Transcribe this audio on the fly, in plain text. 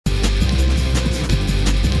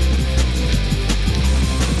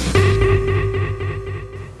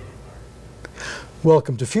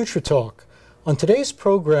Welcome to Future Talk. On today's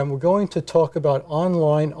program, we're going to talk about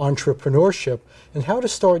online entrepreneurship and how to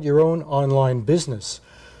start your own online business.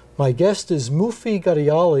 My guest is Muffi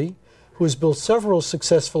Ghadiali, who has built several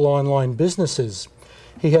successful online businesses.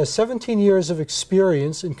 He has 17 years of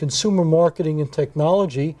experience in consumer marketing and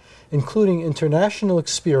technology, including international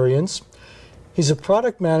experience. He's a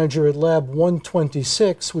product manager at Lab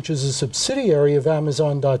 126, which is a subsidiary of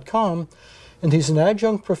Amazon.com, and he's an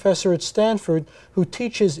adjunct professor at Stanford who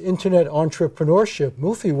teaches internet entrepreneurship.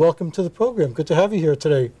 Muffi, welcome to the program. Good to have you here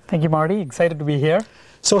today. Thank you, Marty. Excited to be here.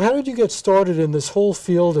 So how did you get started in this whole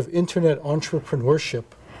field of internet entrepreneurship?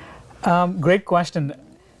 Great question.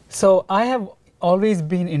 So I have always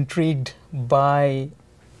been intrigued by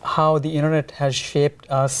how the internet has shaped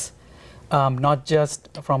us, not just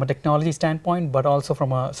from a technology standpoint, but also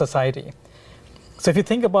from a society. So if you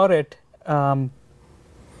think about it,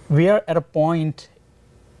 we are at a point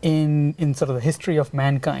in sort of the history of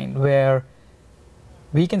mankind where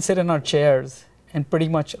we can sit in our chairs and pretty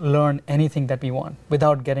much learn anything that we want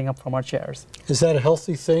without getting up from our chairs. Is that a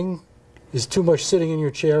healthy thing? Is too much sitting in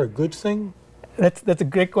your chair a good thing? That's a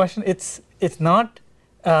great question. It's not,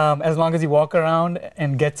 as long as you walk around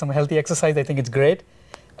and get some healthy exercise, I think it's great.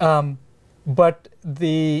 But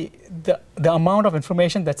the amount of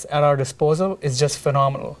information that's at our disposal is just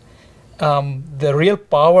phenomenal. The real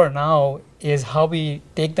power now is how we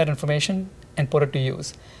take that information and put it to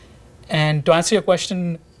use. And to answer your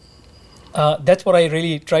question, that's what I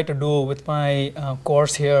really tried to do with my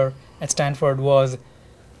course here at Stanford, was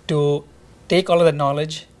to take all of that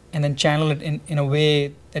knowledge and then channel it in a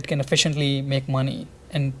way that can efficiently make money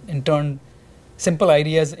and turn simple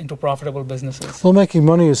ideas into profitable businesses. Well, making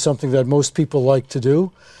money is something that most people like to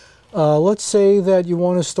do. Let's say that you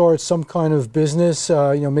want to start some kind of business.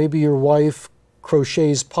 Maybe your wife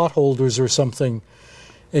crochets potholders or something,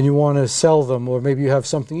 and you want to sell them, or maybe you have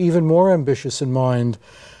something even more ambitious in mind.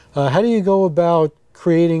 How do you go about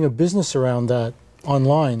creating a business around that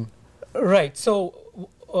online? Right. So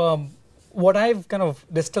what I've kind of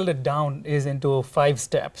distilled it down is into 5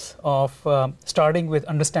 steps of starting with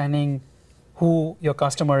understanding who your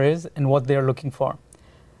customer is and what they're looking for.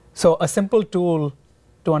 So a simple tool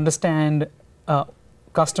to understand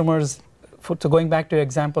customers, so going back to an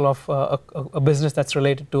example of a business that's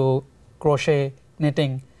related to crochet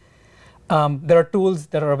knitting, there are tools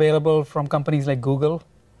that are available from companies like Google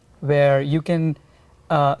where you can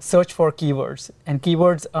search for keywords, and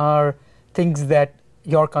keywords are things that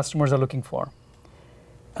your customers are looking for.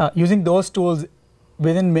 Using those tools,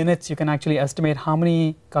 within minutes you can actually estimate how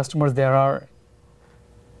many customers there are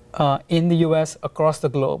in the US, across the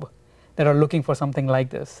globe, that are looking for something like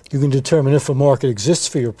this. You can determine if a market exists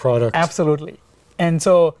for your product. Absolutely. And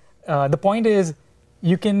so the point is,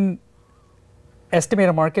 you can estimate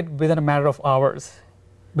a market within a matter of hours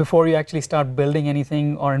before you actually start building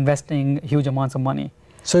anything or investing huge amounts of money.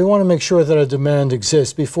 So you want to make sure that a demand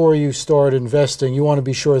exists before you start investing. You want to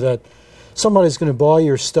be sure that somebody's going to buy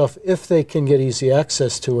your stuff if they can get easy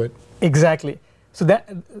access to it. Exactly. So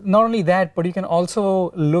that, not only that, but you can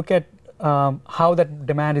also look at how that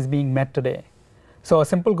demand is being met today. So a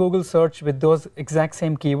simple Google search with those exact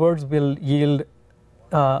same keywords will yield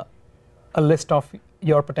a list of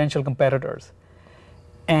your potential competitors.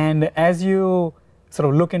 And as you sort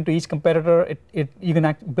of look into each competitor, you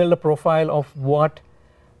can build a profile of what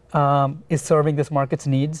is serving this market's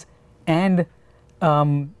needs, and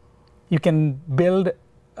you can build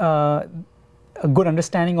a good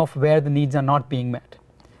understanding of where the needs are not being met.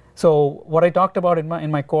 So what I talked about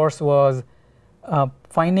in my course was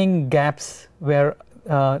finding gaps where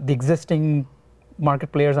the existing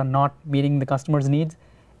market players are not meeting the customer's needs,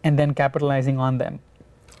 and then capitalizing on them.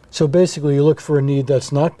 So basically you look for a need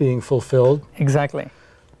that's not being fulfilled. Exactly.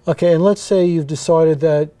 Okay, and let's say you've decided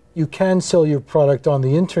that you can sell your product on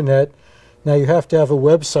the internet. Now you have to have a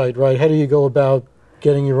website, right? How do you go about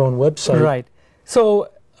getting your own website? Right. So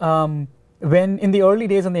when in the early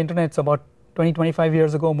days on the internet, so about 20-25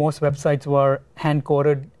 years ago, most websites were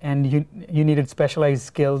hand-coded, and you needed specialized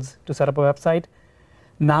skills to set up a website.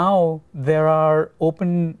 Now there are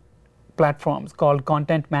open platforms called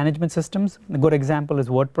content management systems. A good example is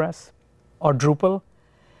WordPress or Drupal.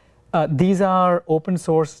 These are open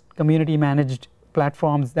source, community managed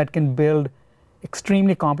platforms that can build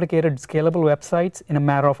extremely complicated, scalable websites in a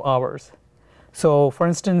matter of hours. So for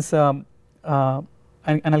instance, and I'll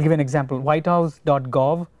give you an example,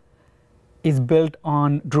 whitehouse.gov is built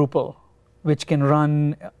on Drupal, which can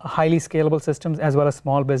run highly scalable systems as well as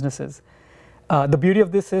small businesses. The beauty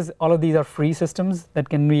of this is all of these are free systems that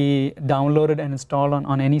can be downloaded and installed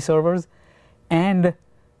on any servers. And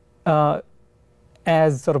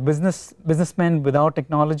as sort of businessmen without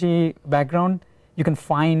technology background, you can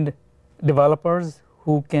find developers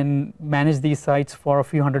who can manage these sites for a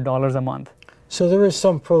few $100s a month. So there is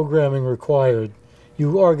some programming required.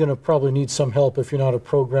 You are going to probably need some help if you're not a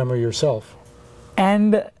programmer yourself.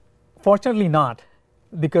 And fortunately not,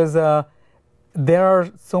 because there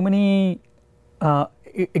are so many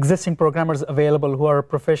existing programmers available who are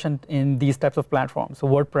proficient in these types of platforms, so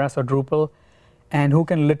WordPress or Drupal, and who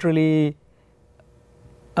can literally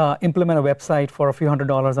implement a website for a few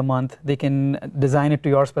 $100s a month. They can design it to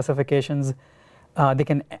your specifications. They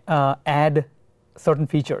can add certain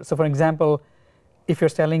features. So for example, if you're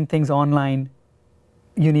selling things online,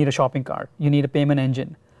 you need a shopping cart, you need a payment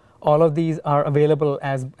engine. All of these are available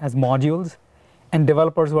as modules, and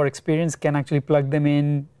developers who are experienced can actually plug them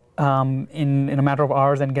in a matter of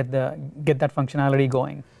hours and get that functionality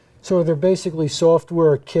going. So they're basically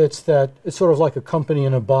software kits that it's sort of like a company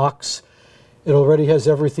in a box. It already has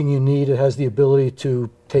everything you need. It has the ability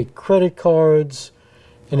to take credit cards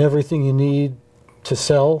and everything you need to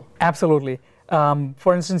sell. Absolutely.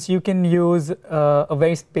 For instance, you can use a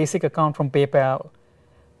very basic account from PayPal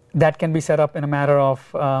that can be set up in a matter of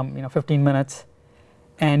 15 minutes,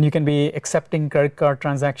 and you can be accepting credit card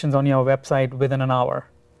transactions on your website within an hour.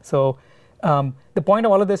 So the point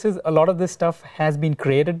of all of this is a lot of this stuff has been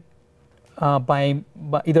created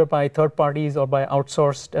either by third parties or by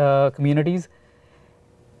outsourced communities.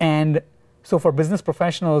 And so for business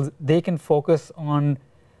professionals, they can focus on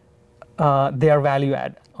their value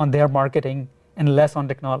add, on their marketing, and less on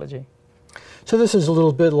technology. So this is a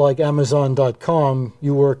little bit like Amazon.com.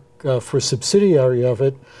 You work for a subsidiary of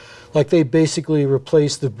it. Like they basically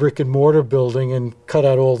replace the brick and mortar building and cut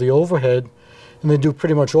out all the overhead, and they do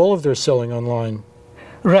pretty much all of their selling online.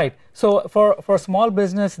 Right. So for a small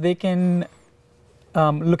business, they can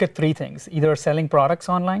look at three things: either selling products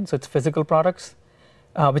online, so it's physical products,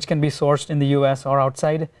 which can be sourced in the US or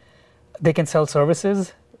outside. They can sell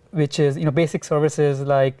services, which is basic services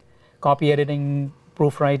like copy editing,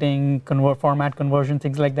 proofwriting, format conversion,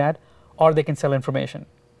 things like that. Or they can sell information,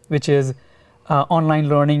 which is online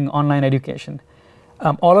learning, online education.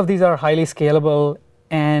 All of these are highly scalable,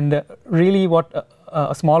 and really what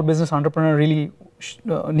a small business entrepreneur really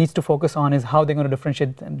needs to focus on is how they're going to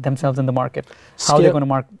differentiate themselves in the market, how they're going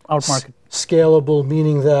to outmarket. Scalable,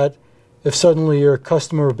 meaning that if suddenly your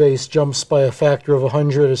customer base jumps by a factor of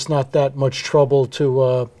 100, it's not that much trouble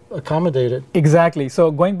to accommodate it. Exactly.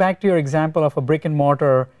 So going back to your example of a brick and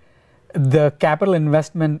mortar, the capital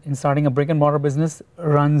investment in starting a brick and mortar business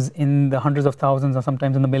runs in the hundreds of thousands or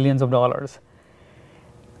sometimes in the millions of dollars.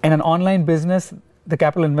 In an online business, the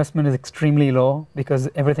capital investment is extremely low because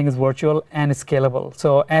everything is virtual and it's scalable.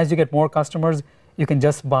 So as you get more customers, you can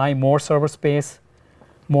just buy more server space,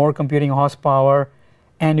 more computing horsepower,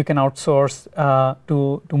 and you can outsource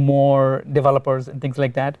to more developers and things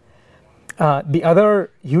like that. The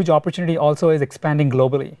other huge opportunity also is expanding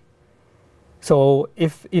globally. So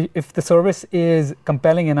if the service is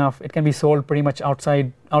compelling enough, it can be sold pretty much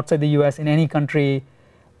outside the US in any country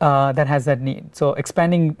that has that need. So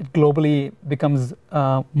expanding globally becomes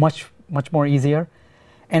much more easier.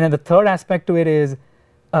 And then the third aspect to it is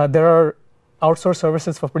there are outsourced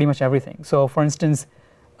services for pretty much everything. So for instance,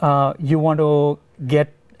 you want to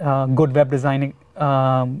get good web designing,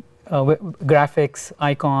 graphics,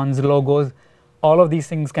 icons, logos. All of these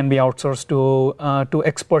things can be outsourced to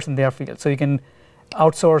experts in their field. So you can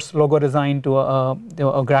outsource logo design to a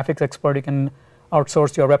graphics expert. You can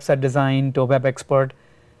outsource your website design to a web expert,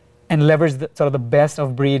 and leverage sort of the best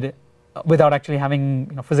of breed without actually having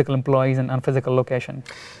physical employees and physical location.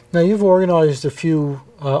 Now you've organized a few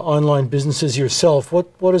online businesses yourself.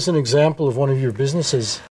 What is an example of one of your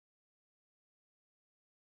businesses?